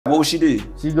What will she do?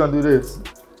 She's gonna do this.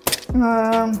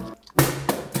 I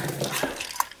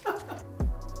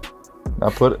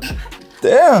put it.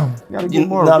 Damn. You gotta get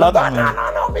more.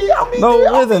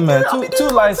 No rhythm, man. Too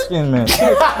light skin, man.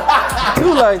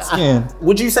 Too light skin.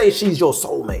 Would you say she's your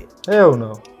soulmate? Hell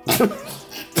no.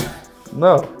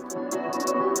 No.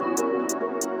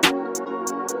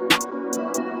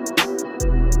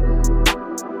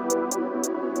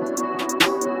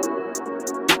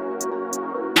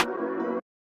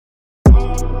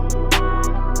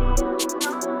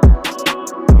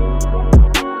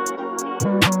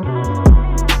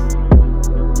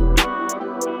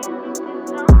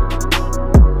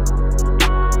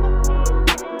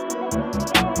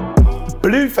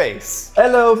 Blueface.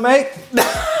 Hello, mate.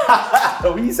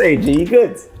 What you say, G? You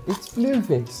good? It's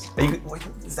Blueface.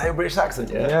 Is that your British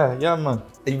accent, yeah? Yeah, man.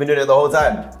 Have you been doing it the whole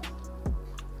time?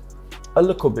 A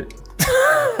little bit.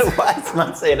 Why is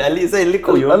man saying that? At least say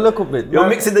little. A little bit. You're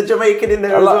mixing the Jamaican in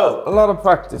there as well. A lot of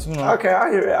practice, you know. Okay,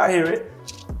 I hear it.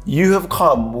 You have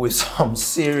come with some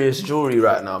serious jewelry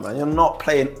right now, man. You're not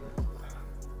playing.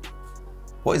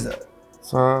 What is that?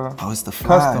 Oh, it's the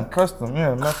flag. Custom,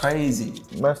 yeah. Crazy.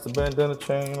 Master bandana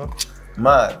chain, you know.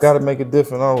 Mad. Gotta make it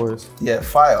different always. Yeah,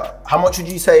 fire. How much would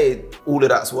you say all of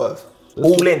that's worth?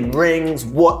 All in, rings,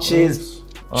 watches,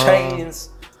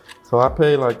 chains. So I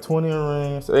paid like 20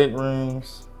 rings, 8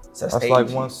 rings. So that's like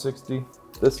 160.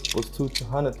 This was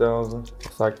 200,000.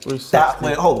 It's like 360.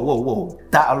 Wait, whoa.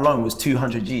 That alone was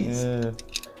 200 G's. Yeah.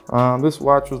 This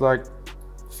watch was like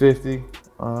 50.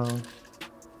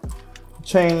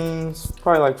 Chains,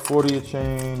 probably like 40 a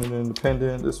chain, and then the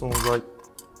pendant, this one was like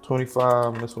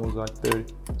 25, and this one was like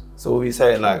 30. So what are we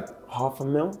saying, like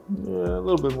 $500,000? Yeah, a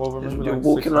little bit more. You're like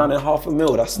walking around in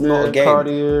 $500,000, that's not a game.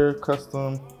 Cartier,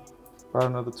 custom, about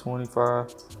another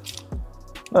 25.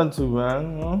 Nothing too bad, you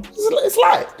know. It's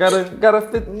like. Gotta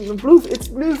fit in the blue, it's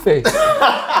Blueface.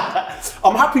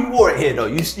 I'm happy you wore it here though.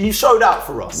 You showed out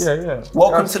for us. Yeah.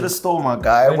 Welcome to the store, my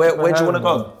guy. Where do you want to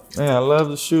go? Man, I love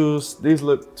the shoes. These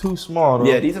look too small though.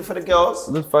 Yeah, these are for the girls.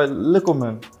 This is like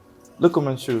Lickleman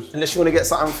shoes. Unless you want to get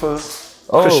something for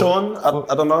Chrisean, I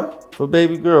don't know. For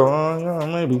baby girl, yeah,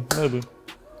 maybe.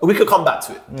 We could come back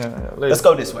to it. Yeah, later. Let's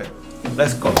go this way.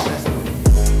 Let's go.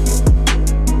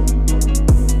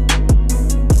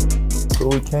 That's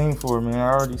what we came for, man.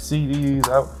 I already see these.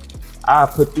 I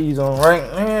put these on right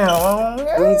now. What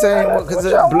are you saying? What? Because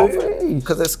they're blue?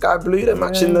 Because they're sky blue. They're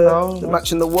matching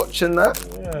the watch and that.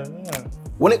 Yeah.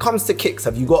 When it comes to kicks,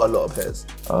 have you got a lot of pairs?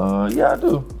 Yeah, I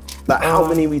do. Like how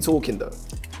many are we talking though?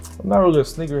 I'm not really a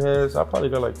sneakerhead. So I probably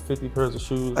got like 50 pairs of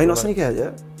shoes. Are you not sneakerhead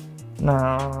yet?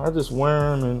 Nah, I just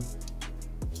wear them and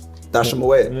dash them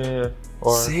away. Yeah.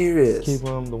 Or serious? Keep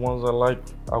them. The ones I like,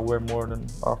 I wear more than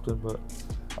often, but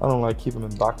I don't like keeping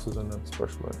them in boxes and then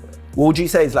special like that. What would you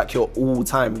say is like your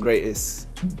all-time greatest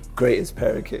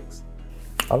pair of kicks?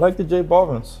 I like the J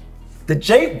Balvin's. The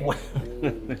J.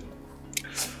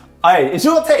 Aye, it's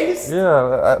your taste.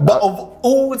 Yeah. But of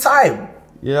all time.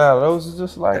 Yeah, those are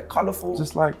just like they're colorful.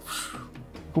 Just like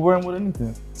could wear them with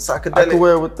anything. Psychedelic. I could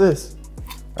wear it with this.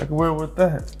 I could wear it with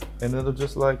that, and it'll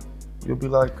just like you'll be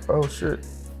like, oh shit,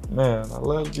 man, I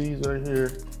love these right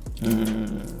here.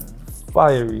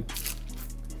 Fiery.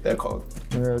 They're cold.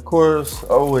 Yeah, of course,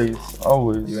 always.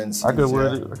 I could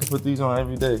wear it. I could put these on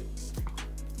every day.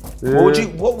 Yeah.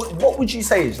 What would you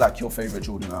say is like your favorite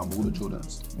Jordan out of all the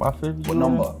Jordans? My favorite. What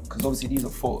number? Because obviously these are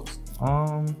 4s.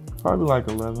 Probably like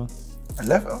 11.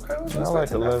 11? Okay. I like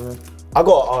 11. I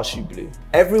gotta ask you, Blue.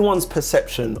 Everyone's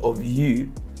perception of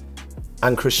you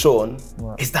and Chrisean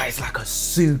is that it's like a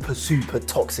super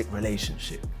toxic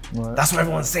relationship. Right. That's what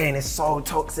everyone's saying. It's so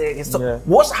toxic. It's so.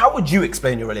 How would you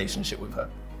explain your relationship with her?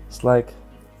 It's like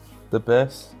the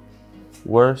best,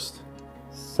 worst,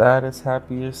 saddest,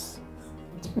 happiest,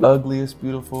 ugliest,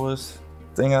 beautifulest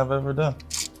thing I've ever done.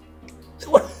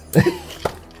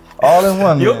 All in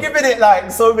one. You're giving it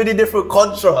like so many different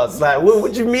contrasts. Like,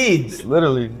 what do you mean? It's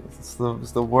literally, it's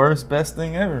the worst, best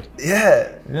thing ever.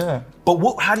 Yeah.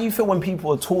 But how do you feel when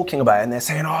people are talking about it and they're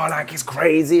saying, oh, like it's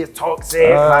crazy, it's toxic,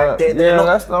 like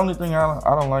that's the only thing I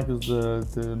don't like is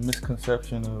the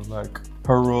misconception of like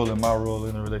her role and my role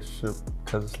in a relationship.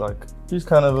 Because it's like, she's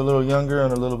kind of a little younger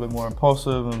and a little bit more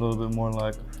impulsive and a little bit more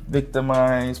like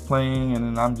victimized, playing, and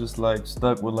then I'm just like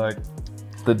stuck with like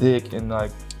the dick and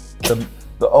like the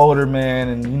older man,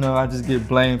 and you know, I just get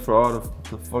blamed for all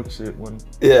the fuck shit when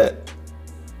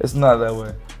it's not that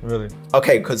way, really.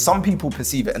 Okay, because some people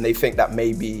perceive it and they think that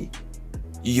maybe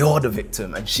you're the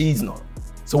victim and she's not.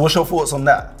 So what's your thoughts on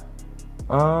that?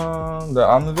 That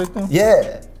I'm the victim?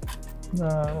 Yeah.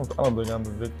 Nah, I don't think I'm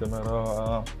the victim at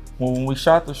all. When we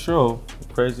shot the show,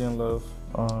 Crazy in Love,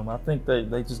 I think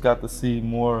they just got to see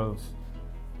more of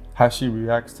how she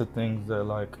reacts to things that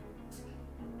like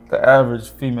the average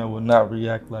female would not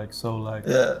react like, so like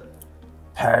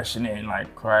passionate and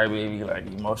like crybaby, like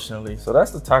emotionally. So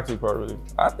that's the toxic part really.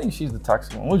 I think she's the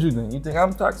toxic one. What do you think? You think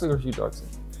I'm toxic or she toxic?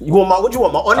 You want what do you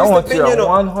want? My honest opinion?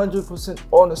 I want your 100%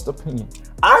 honest opinion.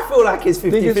 I feel like it's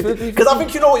 50-50. Because I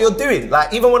think you know what you're doing.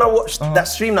 Like even when I watched that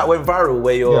stream that went viral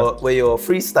where you're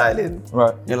freestyling,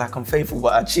 right? You're like, I'm faithful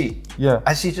but I cheat. Yeah.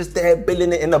 And she's just there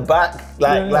billing it in the back.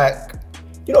 Like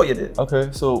you know what you did. Okay,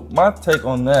 so my take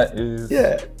on that is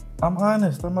I'm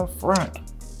honest, I'm upfront.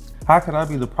 How could I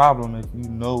be the problem if you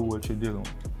know what you're dealing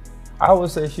with? I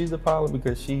would say she's the problem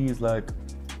because she's like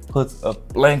puts a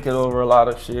blanket over a lot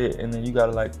of shit, and then you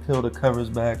gotta like peel the covers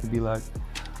back and be like,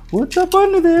 what's up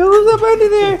under there? What's up under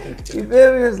there? You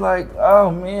feel me? It's like, oh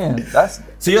man, that's...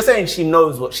 So you're saying she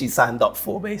knows what she signed up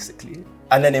for basically,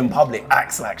 and then in public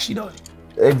acts like she don't?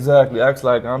 Exactly, acts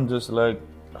like I'm just like,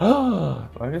 oh,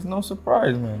 like it's no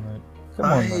surprise, man. Like, come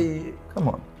on, man. Come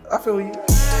on. I feel you.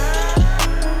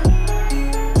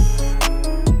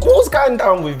 What's going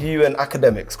down with you and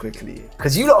academics quickly?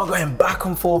 Because you lot are going back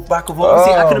and forth.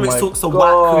 Obviously, academics talk some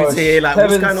whack crews here. Like,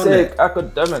 what's going on there?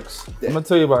 Academics. Yeah. I'm gonna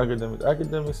tell you about academics.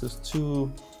 Academics is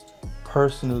too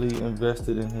personally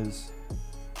invested in his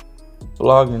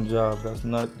blogging job.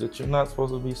 That you're not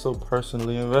supposed to be so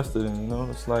personally invested in. You know,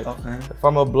 it's like if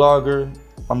I'm a blogger,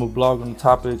 I'm gonna blog on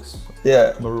topics.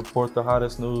 Yeah. I'm gonna report the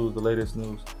hottest news, the latest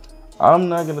news. I'm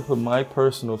not gonna put my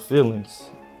personal feelings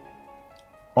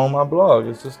on my blog.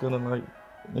 It's just gonna like,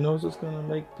 you know, it's just gonna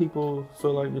make people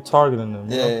feel like you're targeting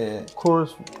them. Yeah. Of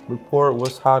course, report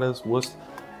what's hottest, what's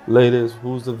latest,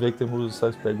 who's the victim, who's the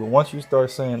suspect. But once you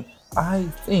start saying, I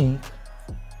think,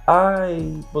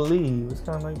 I believe, it's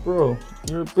kind of like, bro,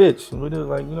 you're a bitch. And we're just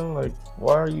like, you know, like,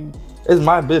 why are you? It's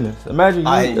my business. Imagine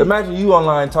you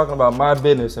online talking about my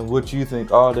business and what you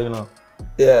think all day long.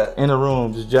 Yeah. In a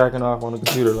room, just jacking off on the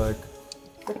computer, like,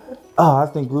 oh, I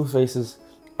think Blueface is.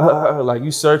 Like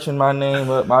you searching my name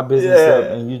up, my business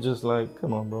up, and you just like,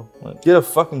 come on, bro. Like, get a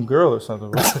fucking girl or something,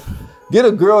 bro. Get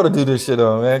a girl to do this shit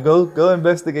on, man. Go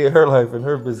investigate her life and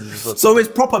her business. So it's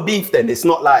proper beef then. It's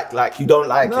not like you don't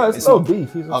like no, it. It's no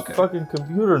beef. He's a fucking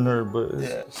computer nerd, but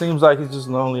it seems like he's just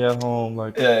lonely at home,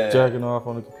 like jacking off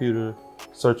on the computer,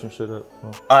 searching shit up.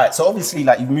 All right, so obviously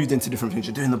like you've moved into different things.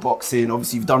 You're doing the boxing.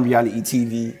 Obviously you've done reality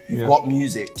TV. You've got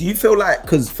music. Do you feel like,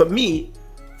 because for me,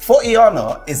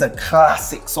 Fortiana is a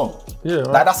classic song. Yeah, right.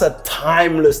 Like that's a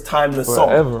timeless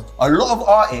song. A lot of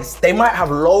artists, they might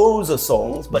have loads of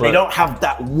songs, but they don't have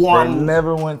that one. They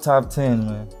never went top 10,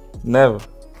 man. Never.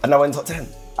 And I went top 10.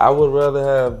 I would rather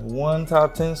have one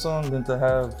top 10 song than to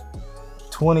have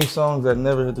 20 songs that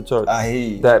never hit the chart. I hear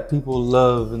you. That people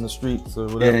love in the streets or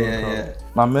whatever.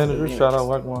 My manager, shout out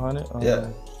Wack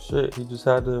 100. Shit, he just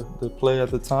had to play at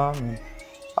the time, and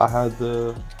I had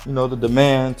the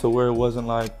demand to where it wasn't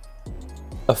like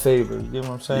a favor. You get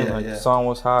what I'm saying? The song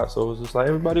was hot, so it was just like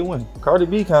everybody win. Cardi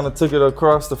B kind of took it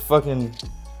across the fucking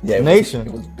nation.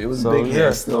 It was big.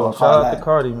 Yeah, so shout out to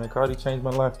Cardi, man. Cardi changed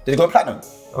my life. Did it go platinum?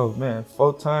 Oh man,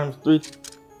 4 times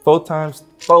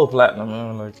 4 platinum,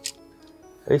 man. Like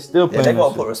they still playing. They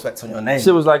gotta put respect on your name.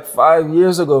 Shit was like 5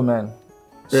 years ago, man.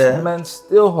 Yeah, man,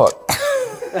 still hot.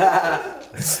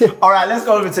 All right, let's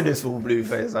go over to this one,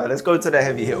 Blueface. All right, let's go to the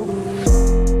heavy hill.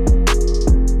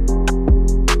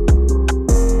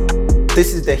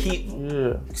 This is the heat.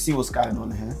 Yeah. See what's going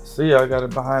on here. See, I got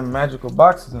it behind magical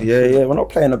boxes. And shit. We're not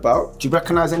playing about. Do you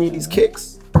recognize any of these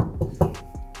kicks?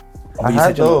 I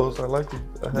had those. I like it.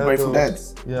 The from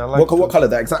Deads? Yeah, I like what color?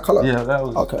 That exact color? Yeah, that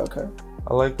was. Okay.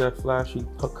 I like that flashy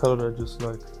color, just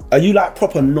like. Are you like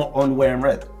proper not on wearing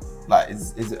red? Like,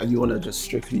 are you on a just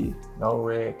strictly? No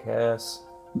red, Cass.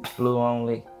 Blue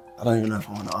only. I don't even know if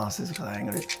I want to ask this because I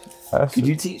ain't gonna. Could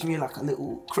you teach me like a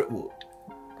little crip walk?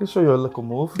 I can show you a little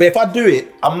move. But if I do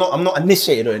it, I'm not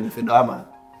initiated or anything, am I?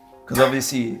 Because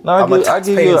obviously, I'm a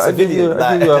taxpaying civilian.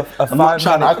 I give you a 5 minute.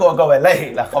 I gotta go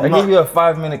LA. Like, I give you a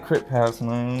 5-minute crip pass,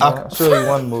 man. I'll show you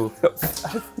one move.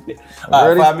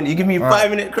 Alright, 5 minutes. You give me a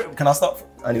 5-minute crip. Can I stop?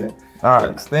 Anyway.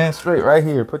 Alright, stand straight right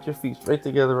here. Put your feet straight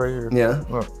together right here. Yeah.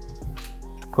 Look.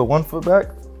 Put one foot back.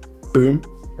 Boom.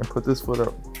 And put this foot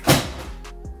up.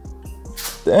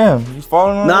 Damn, you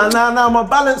falling on it? Nah, my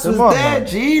balance was there,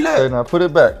 G, look. Okay, now put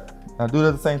it back. Now do it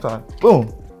at the same time.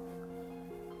 Boom.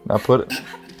 Now put it.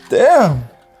 Damn.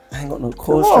 I ain't got no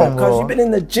core strength because you've been in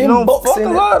the gym you boxing.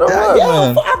 Fuck a lot,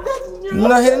 man. You're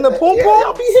not hitting the pom pom? Yeah,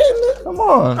 I'll be hitting it. Come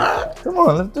on. Come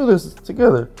on, let's do this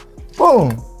together. Boom.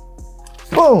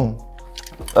 Boom.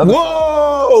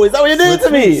 Whoa, is that what you're doing to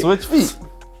me? Switch feet.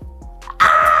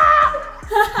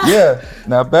 Yeah,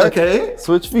 now back. Okay.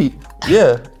 Switch feet.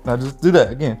 Yeah. Now just do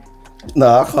that again.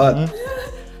 No, I can't.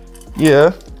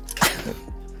 Yeah.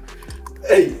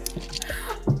 Hey.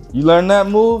 You learn that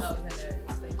move?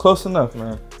 Close enough,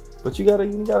 man. But you gotta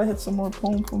hit some more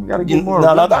boom. You gotta get more.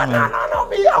 No,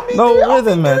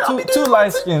 rhythm, man. Too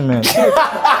light skin, man.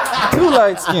 Too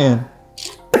light skin.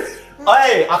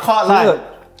 Hey, I can't lie. Look,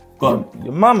 go on.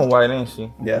 Your mama white, ain't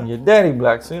she? Yeah. And your daddy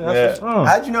black. See, that's what's wrong.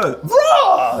 How'd you know?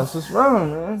 Bro! That's what's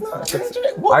wrong, man.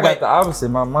 No, I got the opposite.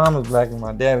 My mom is black and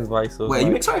my dad is white. So wait,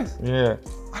 you mixed race? Yeah.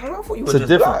 I don't know. I thought you were It's a just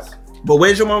difference. black. But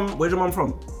where's your mom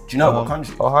from? Do you know what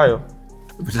country? Ohio.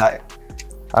 Like,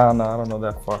 I don't know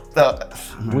that far.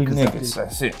 We niggas.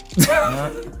 That's it.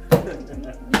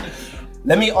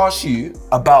 Let me ask you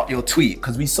about your tweet,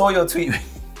 because we saw your tweet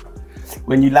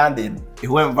when you landed. It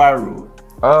went viral.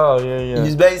 Oh yeah.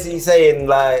 He's basically saying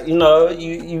like, you know,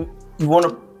 you want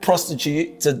a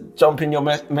prostitute to jump in your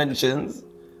mentions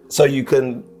so you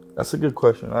can. That's a good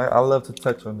question. I love to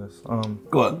touch on this.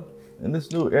 Go on. In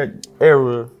this new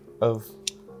era of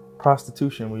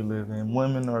prostitution we live in,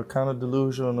 women are kind of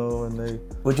delusional and they.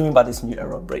 What do you mean by this new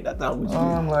era? Break that down. What do you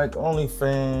mean? Like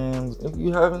OnlyFans. If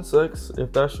you having sex,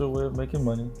 if that's your way of making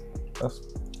money, that's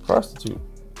prostitute.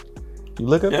 You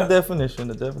look up the definition.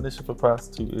 The definition for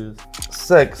prostitute is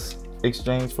sex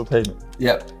exchanged for payment.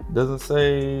 Yep. Doesn't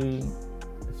say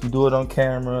if you do it on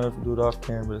camera, if you do it off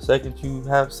camera. The second you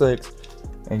have sex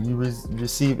and you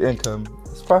receive income,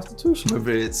 it's prostitution.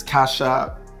 Whether it's Cash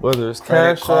App, whether it's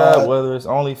Cash App, whether it's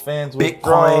OnlyFans,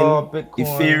 Bitcoin,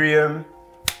 Ethereum.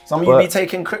 Some of you be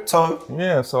taking crypto.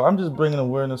 Yeah, so I'm just bringing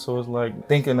awareness, so it's like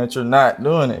thinking that you're not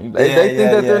doing it. They think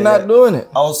that they're not doing it.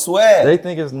 I'll swear. They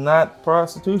think it's not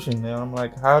prostitution. And I'm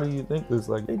like, how do you think this?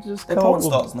 Like, they just come up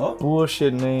with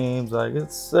bullshit names. Like,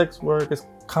 it's sex work, it's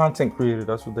content creator.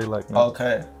 That's what they like now.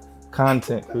 Okay.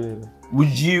 Content creator.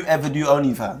 Would you ever do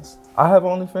OnlyFans? I have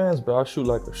OnlyFans, but I shoot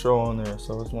like a show on there.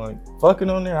 So it's like, fucking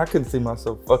on there, I couldn't see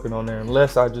myself fucking on there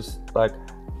unless I just like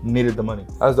needed the money.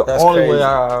 That's the only way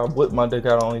I whip my dick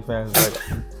out on OnlyFans.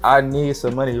 Like, I need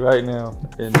some money right now.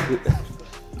 And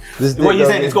this what you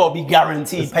saying? It's got to be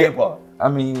guaranteed paper. I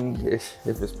mean, if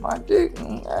it's my dick,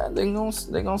 they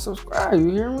gonna subscribe. You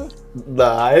hear me?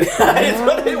 Nah, it's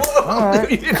what they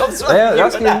want.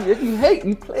 If you hate,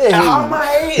 you play it. How am I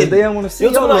hating? They don't want to see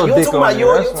your little dick on there.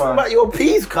 You're talking about your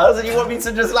piece, cuz, and you want me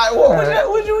to just like, what?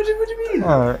 What do you mean?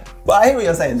 All right. But I hear what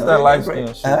you're saying. It's that light skin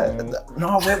shit.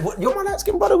 No, you're my light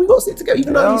skin brother. We gotta sit together.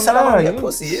 Even though you said I don't get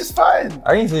pussy, it's fine.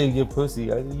 I didn't say you get pussy.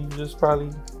 You just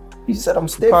probably. You said I'm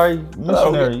stiff. Probably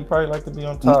missionary. You probably like to be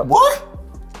on top. What?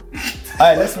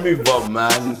 Alright, let's move on,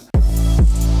 man.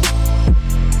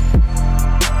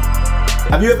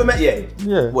 Have you ever met Ye?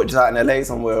 Yeah. What, just out in LA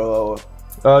somewhere or?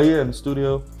 Yeah, in the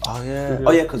studio. Oh yeah.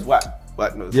 Oh yeah, cause Wack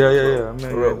knows. Yeah. I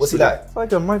mean, what's he like? It's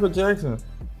like a Michael Jackson.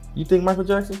 You think Michael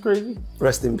Jackson's crazy?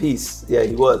 Rest in peace. Yeah,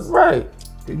 he was. Right.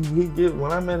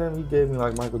 When I met him, he gave me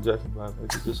like Michael Jackson vibes.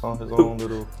 Like he's just on his own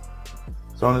little.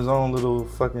 He's on his own little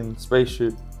fucking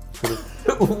spaceship.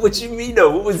 What you mean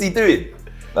though? What was he doing?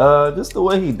 Just the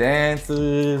way he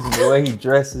dances, and the way he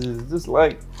dresses, just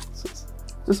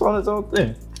on his own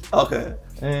thing. Okay.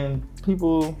 And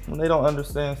people, when they don't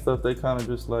understand stuff, they kind of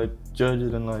just like judge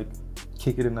it and like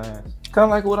kick it in the ass. Kind of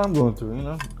like what I'm going through, you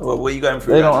know? Well, what are you going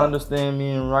through? They don't understand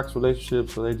me and Rock's relationship,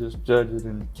 so they just judge it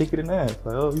and kick it in the ass.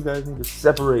 Like, oh, you guys need to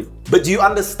separate. But do you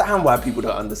understand why people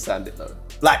don't understand it though?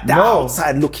 Like the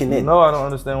outside looking in. No, I don't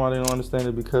understand why they don't understand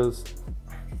it, because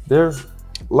they're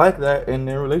like that in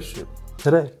their relationship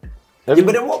today. Yeah,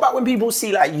 but then what about when people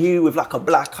see like you with like a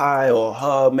black eye, or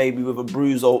her maybe with a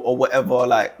bruise or whatever?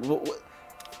 Like, people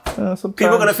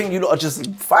are gonna think you lot are just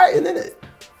fighting, innit?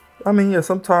 I mean, yeah,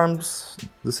 sometimes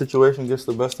the situation gets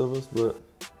the best of us, but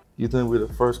you think we're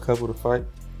the first couple to fight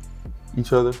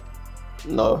each other?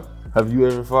 No. Have you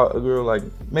ever fought a girl, like,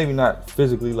 maybe not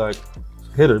physically like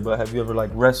hit her, but have you ever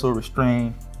like wrestled,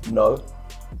 restrained? No.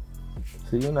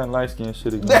 See, you're not light-skinned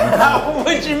shit again.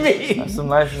 What you mean? That's some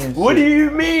light-skinned shit. What do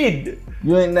you mean?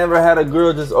 You ain't never had a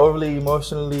girl just overly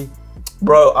emotionally,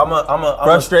 bro, I'm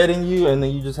frustrating you, and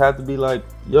then you just have to be like,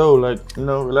 yo, like, you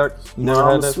know, relax. You never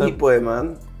I'm had that a sweet boy,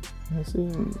 man.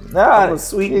 I'm a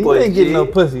sweet boy. You ain't getting no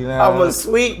pussy now. I'm a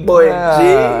sweet boy, G. You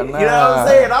know what I'm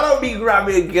saying? I don't be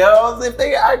grabbing girls. If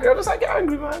they get angry, I'm just like, get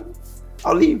angry, man.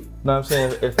 I'll leave. No, I'm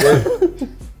saying, if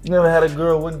you never had a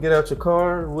girl wouldn't get out your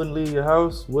car, wouldn't leave your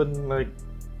house, wouldn't like,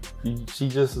 she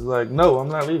just is like, no, I'm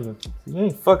not leaving. You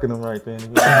ain't fucking them right then.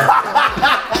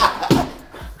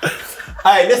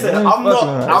 Hey, listen, I'm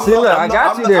not. See, look, I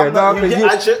got you there. No,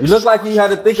 you look like you had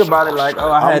to think about it. Like,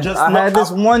 oh, I had this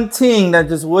one thing that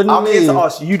just wouldn't. I'm here to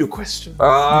ask you the question.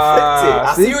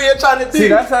 I see what you're trying to do. See,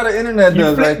 that's how the internet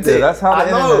does right there. That's how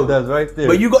the internet does right there.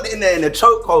 But you got in there in the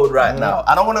chokehold right now.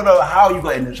 I don't want to know how you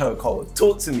got in the chokehold.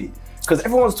 Talk to me. Because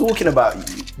everyone's talking about you.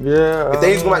 Yeah. If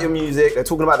they're talking about your music, they're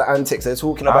talking about the antics, they're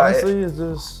talking about it. Honestly, it's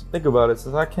just, think about it.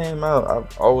 Since I came out,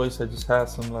 I've always just had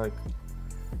some like,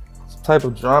 type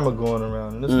of drama going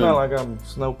around. And it's not like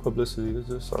it's no publicity. It's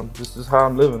just how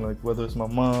I'm living. Like whether it's my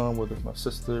mom, whether it's my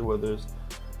sister, whether it's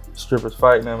strippers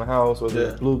fighting at my house, whether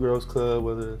it's Blue Girls Club,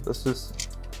 whether that's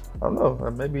just, I don't know.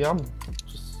 Maybe I ain't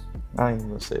even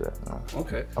gonna say that. Nah.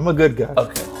 Okay. I'm a good guy.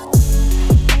 Okay.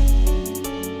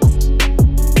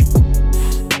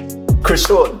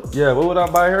 Chrisean. Yeah, what would I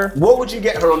buy her? What would you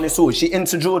get her on this tour? Is she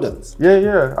into Jordans?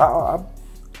 Yeah. I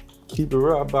keep it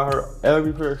real. I buy her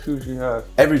every pair of shoes she has.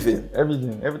 Everything?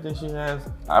 Everything she has,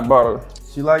 I bought her.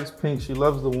 She likes pink. She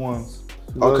loves the ones.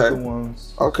 She loves the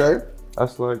ones. Okay.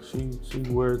 That's like, she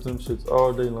wears them shits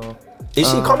all day long. Is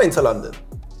she coming to London?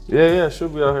 Yeah, she'll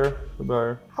be out here.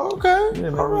 Okay.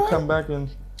 Yeah, maybe we come back and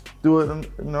do it,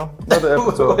 another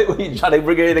episode. Wait, you trying to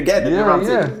bring her in again? Yeah.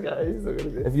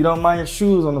 If you don't mind your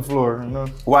shoes on the floor,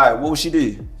 Why? What will she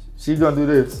do? She's gonna do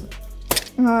this.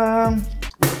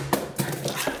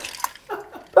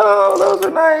 Oh, those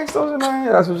are nice.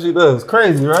 That's what she does.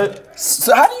 Crazy, right?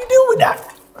 So how do you deal with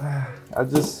that? I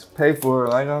just pay for it.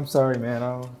 Like, I'm sorry, man.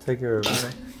 I'll take care of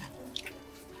it.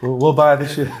 We'll buy the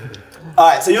shit. All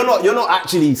right, so you're not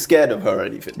actually scared of her or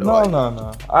anything, though?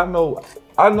 No. I know.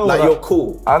 Like, you're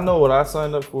cool. I know what I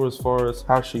signed up for as far as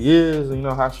how she is, and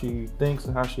how she thinks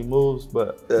and how she moves.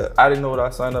 But I didn't know what I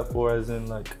signed up for, as in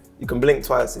like, you can blink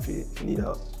twice if you need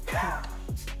help.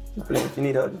 Blink if you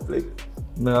need help, just blink.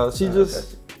 No,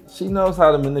 she knows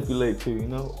how to manipulate too.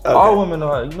 All women know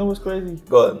how. You know what's crazy?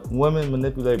 Go on. Women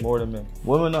manipulate more than men.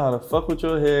 Women know how to fuck with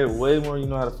your head way more than you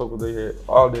know how to fuck with their head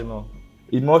all day long.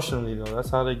 Emotionally though, that's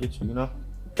how they get you. Do you know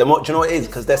what it is?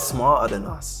 Because they're smarter than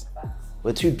us.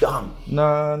 We're too dumb.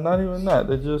 Nah, not even that.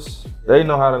 They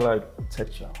know how to like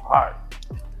touch your heart.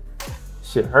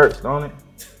 Shit hurts, don't it?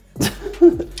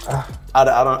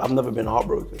 I've never been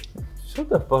heartbroken. Shut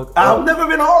the fuck up. I've never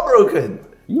been heartbroken.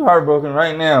 You heartbroken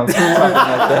right now. Like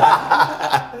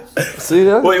that. See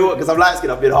that? Wait, what? Because I'm light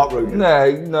skinned, I've been heartbroken.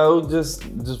 Nah, just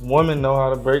women know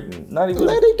how to break. Not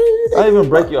even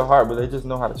break your heart, but they just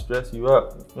know how to stress you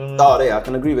up. I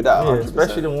can agree with that. Yeah,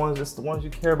 especially the ones you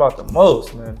care about the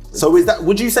most, man. So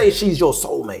would you say she's your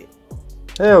soulmate?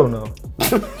 Hell no.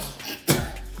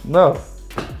 No.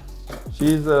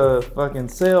 She's a fucking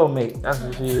cellmate. That's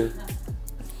what she is.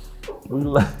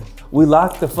 We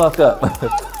lock the fuck up.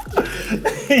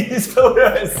 You told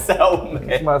her a cellmate.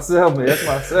 That's my cellmate. That's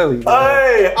my cellie.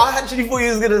 Hey, I actually thought you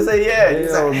was gonna say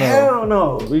hell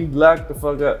no. We lock the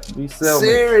fuck up. We cellmates.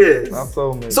 Serious? My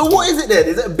soulmate. So what is it then?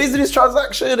 Is it a business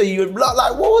transaction? Are you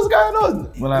like what was going on?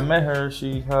 When I met her,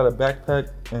 she had a backpack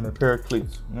and a pair of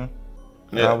cleats.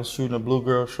 I was shooting a Blue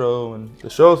Girl show, and the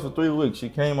show was for 3 weeks. She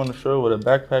came on the show with a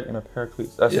backpack and a pair of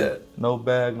cleats. That's it. No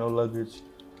bag, no luggage.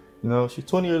 She's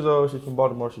 20 years old. She's from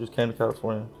Baltimore. She just came to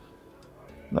California.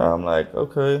 Now I'm like,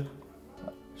 okay.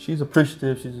 She's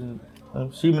appreciative.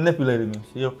 She manipulated me.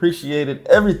 She appreciated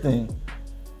everything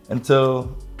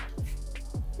until,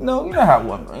 you know how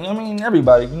women. I mean,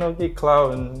 everybody, get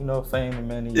clout and fame and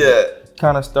money. Yeah.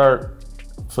 Kind of start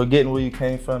forgetting where you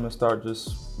came from and start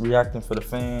just reacting for the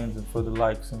fans and for the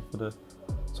likes and for the.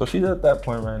 So she's at that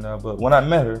point right now. But when I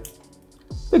met her,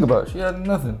 think about it. She had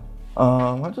nothing.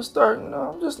 I just start,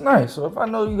 I'm just nice. So if I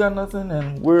know you got nothing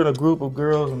and we're in a group of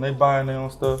girls and they buying their own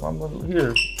stuff, I'm gonna,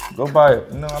 here, go buy it.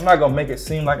 I'm not gonna make it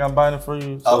seem like I'm buying it for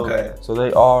you. So, okay. So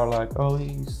they are like, oh,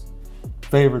 he's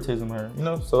favoritism her,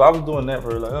 So I was doing that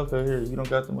for her, like, okay, here, you don't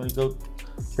got the money, go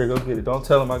get it. Don't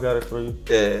tell him I got it for you.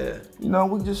 Yeah.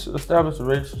 We just established a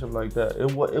relationship like that.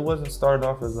 It wasn't started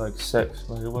off as like sex.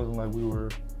 Like it wasn't like we were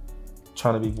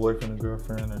trying to be boyfriend and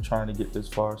girlfriend or trying to get this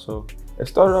far. So it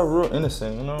started out real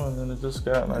innocent, and then it just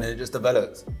got like. And it just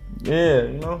developed.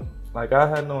 Yeah, like I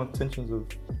had no intentions of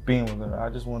being with her. I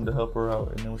just wanted to help her out.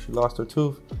 And then when she lost her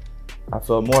tooth, I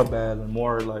felt more bad and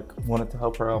more like wanted to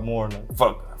help her out more. Like,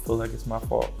 fuck, I feel like it's my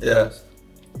fault. Yeah.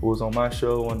 It was on my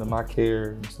show, under my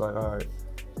care. And it's like, all right,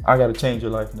 I gotta change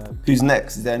your life now. Who's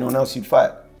next? Is there anyone else you'd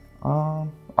fight?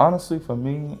 Honestly, for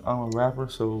me, I'm a rapper,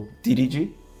 so.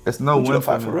 DDG? It's no win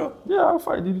for me. For real? Yeah, I'll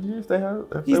fight DDG if they have.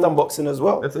 He's done boxing as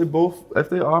well. If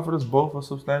they offered us both a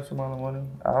substantial amount of money,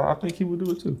 I think he would do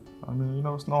it too. I mean,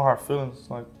 it's no hard feelings. It's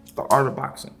like the art of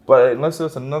boxing. But unless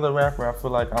it's another rapper, I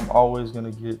feel like it's always gonna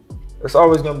be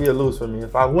a lose for me.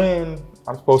 If I win,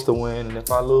 I'm supposed to win, and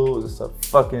if I lose, it's a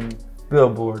fucking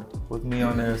billboard with me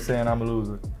on there saying I'm a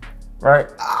loser, right?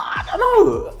 I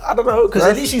don't know, because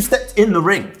at least you stepped in the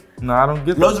ring. No, I don't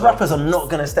get that. Loads of rappers are not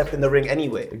gonna step in the ring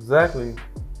anyway. Exactly.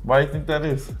 Why do you think that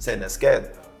is? Saying they're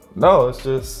scared. No, it's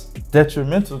just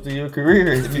detrimental to your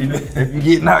career if you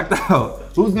get knocked out.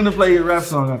 Who's gonna play your rap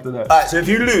song after that? All right, so if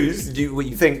you lose, do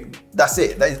you think that's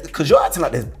it? Because you're acting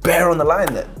like there's bear on the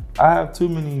line then. I have too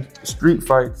many street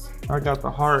fights. I got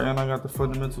the heart and I got the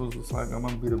fundamentals. It's like I'm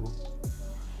unbeatable.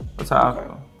 That's how I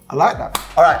feel. I like that.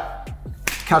 All right,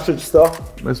 cash register.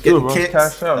 Let's get do it, the bro. kicks,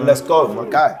 Cash out, and man. let's go, my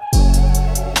guy.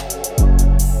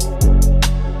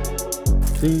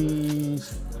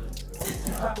 Jeez.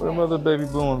 Where mother baby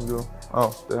balloons go?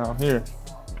 Oh, down here.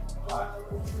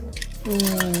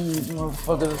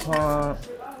 Motherfucker, this hard.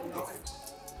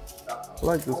 I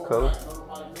like this color.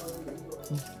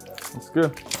 It's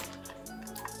good.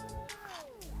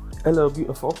 Hello,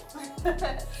 beautiful.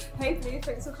 Hey Blue,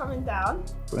 thanks for coming down.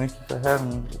 Thank you for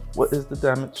having me. What is the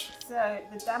damage? So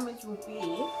the damage would be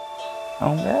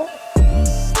On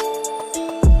that?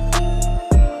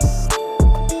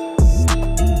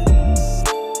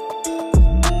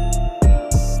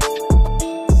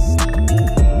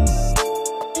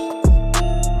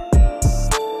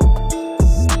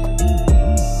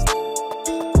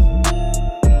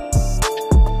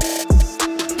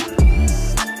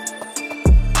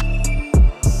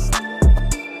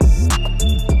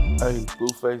 Hey,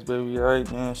 Blueface, baby. All right,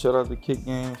 man. Shout out to Kick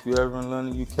Game. If you ever in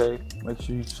London, UK, make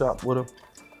sure you shop with them.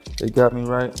 They got me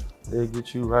right. They'll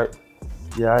get you right.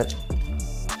 Yeah, all right.